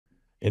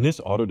In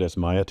this Autodesk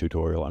Maya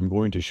tutorial, I'm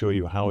going to show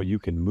you how you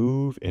can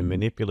move and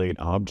manipulate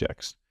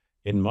objects.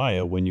 In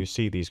Maya, when you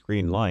see these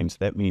green lines,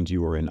 that means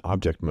you are in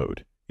object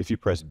mode. If you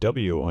press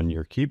W on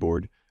your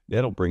keyboard,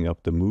 that'll bring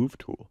up the Move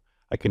tool.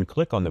 I can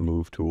click on the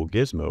Move tool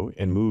gizmo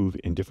and move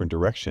in different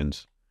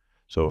directions.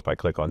 So if I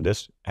click on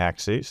this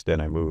axis,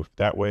 then I move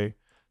that way.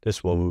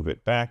 This will move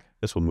it back.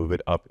 This will move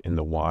it up in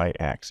the Y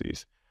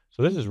axis.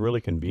 So this is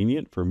really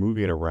convenient for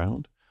moving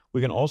around.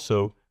 We can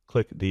also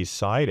click these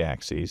side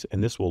axes,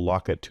 and this will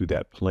lock it to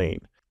that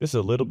plane. This is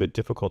a little bit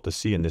difficult to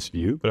see in this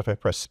view, but if I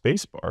press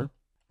spacebar,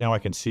 now I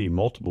can see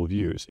multiple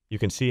views. You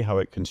can see how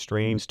it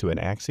constrains to an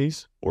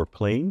axis or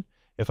plane.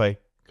 If I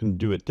can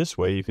do it this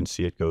way, you can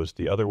see it goes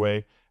the other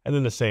way, and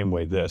then the same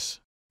way this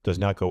does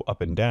not go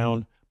up and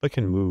down, but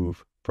can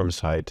move from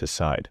side to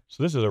side.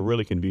 So this is a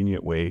really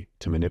convenient way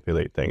to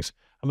manipulate things.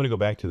 I'm going to go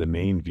back to the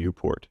main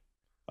viewport.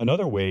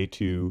 Another way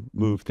to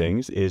move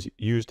things is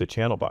use the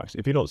channel box.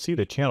 If you don't see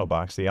the channel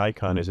box, the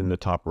icon is in the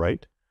top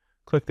right.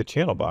 Click the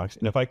channel box,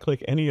 and if I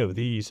click any of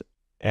these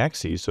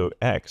axes, so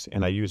X,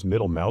 and I use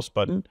middle mouse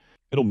button,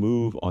 it'll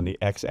move on the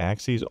X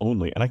axis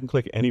only, and I can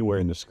click anywhere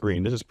in the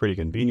screen. This is pretty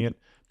convenient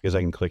because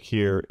I can click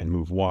here and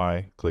move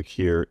Y, click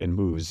here and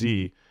move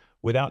Z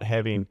without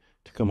having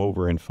to come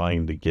over and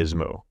find the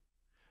gizmo.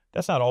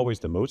 That's not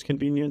always the most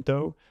convenient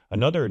though.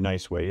 Another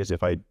nice way is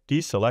if I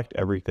deselect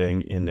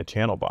everything in the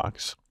channel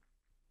box,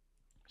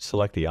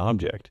 select the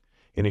object,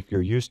 and if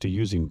you're used to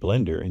using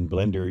Blender, in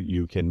Blender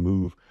you can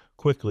move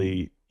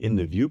quickly in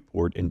the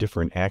viewport in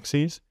different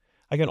axes.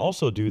 I can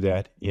also do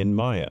that in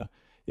Maya.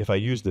 If I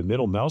use the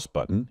middle mouse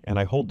button and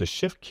I hold the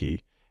Shift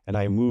key and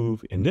I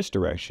move in this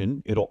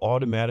direction, it'll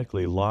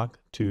automatically lock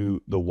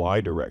to the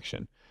Y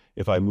direction.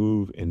 If I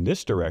move in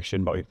this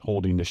direction by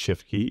holding the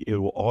Shift key, it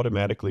will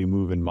automatically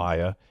move in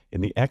Maya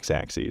in the X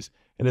axis.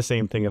 And the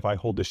same thing if I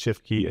hold the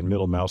Shift key and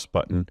middle mouse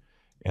button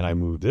and I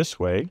move this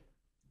way,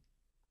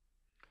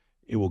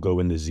 it will go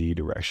in the Z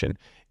direction.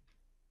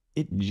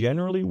 It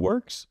generally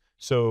works.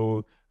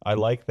 So I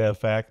like the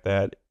fact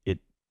that it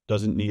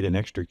doesn't need an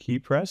extra key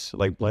press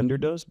like Blender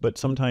does, but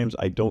sometimes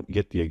I don't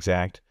get the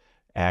exact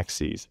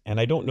axes. And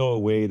I don't know a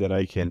way that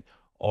I can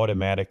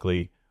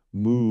automatically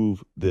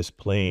move this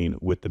plane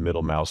with the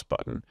middle mouse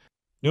button.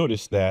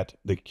 Notice that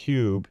the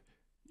cube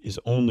is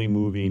only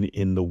moving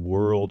in the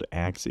world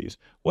axis.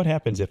 What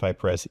happens if I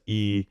press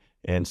E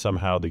and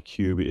somehow the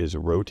cube is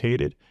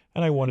rotated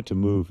and I want it to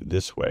move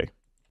this way?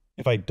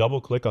 If I double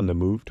click on the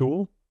Move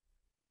tool,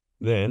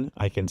 then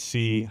I can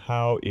see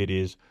how it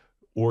is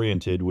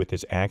oriented with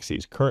its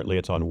axes. Currently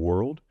it's on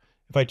World.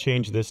 If I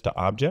change this to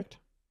Object,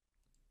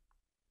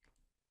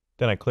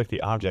 then I click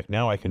the object.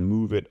 Now I can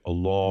move it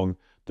along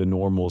the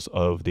normals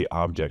of the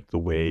object the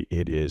way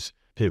it is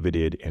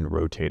pivoted and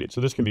rotated. So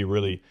this can be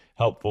really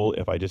helpful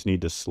if I just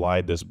need to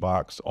slide this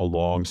box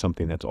along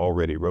something that's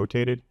already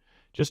rotated.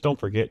 Just don't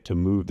forget to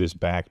move this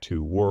back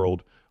to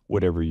World,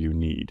 whatever you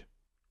need.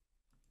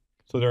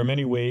 So there are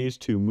many ways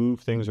to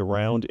move things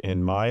around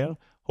in Maya.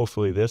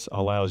 Hopefully this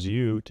allows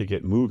you to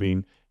get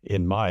moving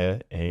in Maya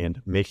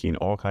and making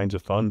all kinds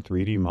of fun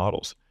 3D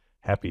models.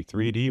 Happy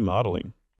 3D modeling.